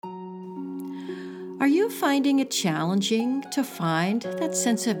Are you finding it challenging to find that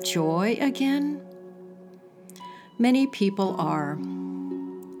sense of joy again? Many people are.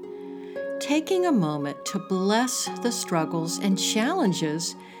 Taking a moment to bless the struggles and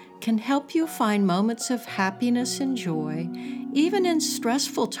challenges can help you find moments of happiness and joy, even in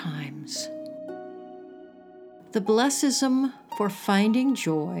stressful times. The Blessism for finding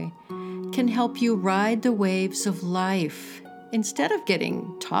joy can help you ride the waves of life instead of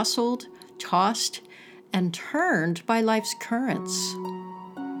getting tousled, tossed, and turned by life's currents.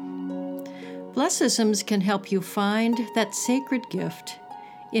 Blessisms can help you find that sacred gift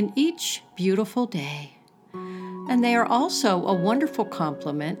in each beautiful day. And they are also a wonderful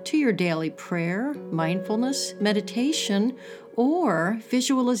complement to your daily prayer, mindfulness, meditation, or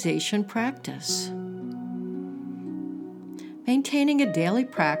visualization practice. Maintaining a daily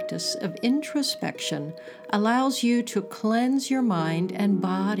practice of introspection allows you to cleanse your mind and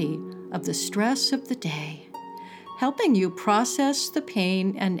body of the stress of the day, helping you process the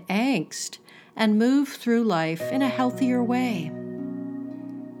pain and angst and move through life in a healthier way.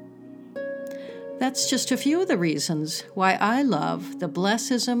 That's just a few of the reasons why I love the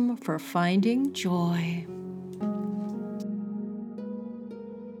Blessism for finding joy.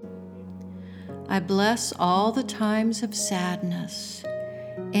 I bless all the times of sadness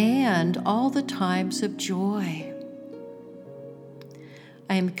and all the times of joy.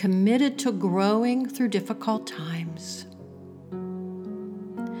 I am committed to growing through difficult times.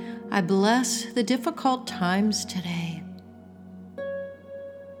 I bless the difficult times today.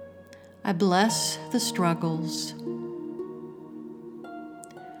 I bless the struggles.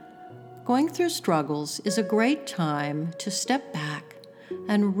 Going through struggles is a great time to step back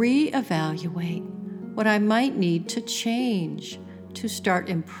and reevaluate what I might need to change to start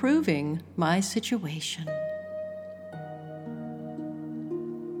improving my situation.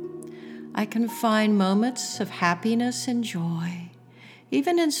 I can find moments of happiness and joy,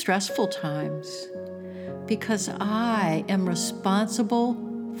 even in stressful times, because I am responsible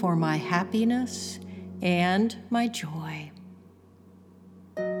for my happiness and my joy.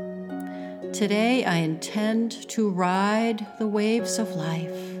 Today, I intend to ride the waves of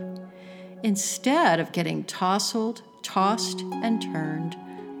life instead of getting tousled, tossed, and turned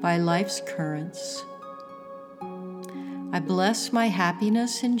by life's currents. I bless my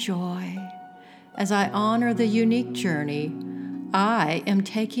happiness and joy as I honor the unique journey I am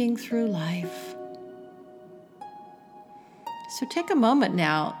taking through life. So take a moment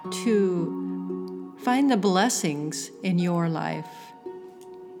now to find the blessings in your life.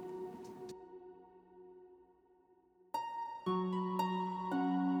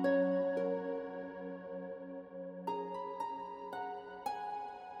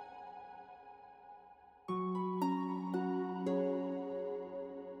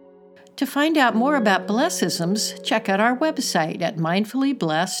 To find out more about Blessisms, check out our website at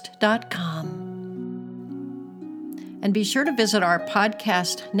mindfullyblessed.com. And be sure to visit our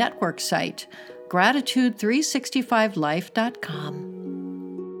podcast network site,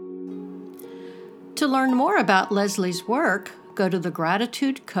 gratitude365life.com. To learn more about Leslie's work, go to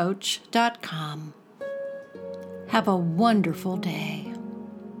thegratitudecoach.com. Have a wonderful day.